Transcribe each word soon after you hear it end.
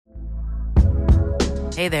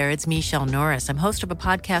Hey there, it's Michelle Norris. I'm host of a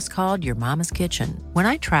podcast called Your Mama's Kitchen. When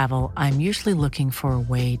I travel, I'm usually looking for a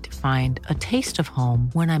way to find a taste of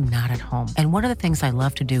home when I'm not at home. And one of the things I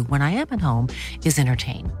love to do when I am at home is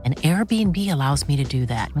entertain. And Airbnb allows me to do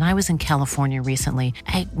that. When I was in California recently,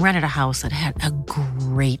 I rented a house that had a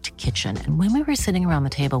great kitchen. And when we were sitting around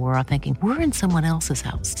the table, we were all thinking, we're in someone else's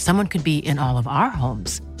house. Someone could be in all of our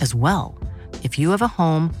homes as well. If you have a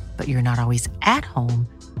home, but you're not always at home,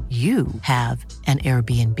 you have an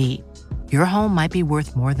Airbnb. Your home might be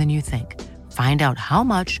worth more than you think. Find out how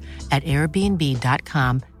much at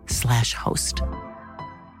airbnb.com/host.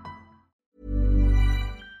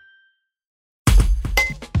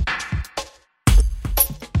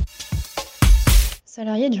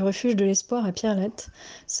 Salariée du refuge de l'espoir à Pierrelatte,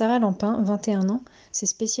 Sarah Lampin, 21 ans, s'est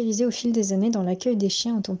spécialisée au fil des années dans l'accueil des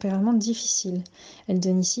chiens au tempérament difficile. Elle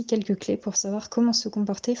donne ici quelques clés pour savoir comment se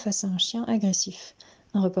comporter face à un chien agressif.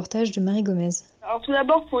 Un reportage de Marie Gomez. Alors tout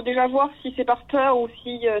d'abord, il faut déjà voir si c'est par peur ou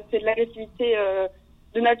si c'est de l'agressivité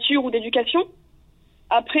de nature ou d'éducation.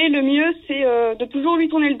 Après, le mieux, c'est de toujours lui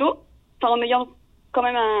tourner le dos, en ayant quand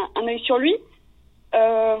même un œil sur lui.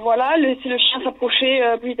 Voilà, laisser le chien s'approcher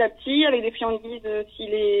petit à petit avec des friandises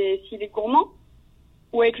s'il est gourmand,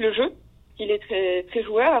 ou avec le jeu, s'il est très, très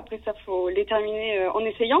joueur. Après ça, faut les terminer en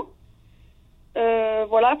essayant.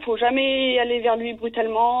 Voilà, faut jamais aller vers lui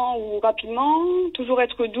brutalement ou rapidement, toujours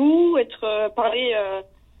être doux, parler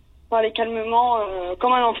calmement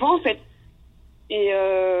comme un enfant en fait. Et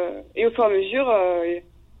au fur et à mesure,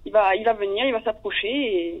 il va venir, il va s'approcher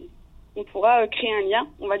et on pourra créer un lien,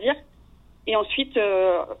 on va dire. Et ensuite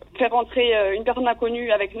faire rentrer une personne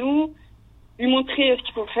inconnue avec nous, lui montrer ce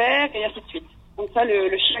qu'il faut faire et ainsi de suite. Comme ça,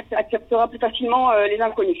 le chien acceptera plus facilement les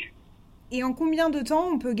inconnus. Et en combien de temps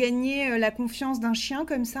on peut gagner la confiance d'un chien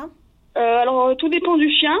comme ça ? Alors, tout dépend du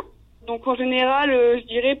chien. Donc, en général, je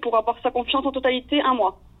dirais, pour avoir sa confiance en totalité, 1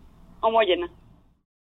 mois, en moyenne.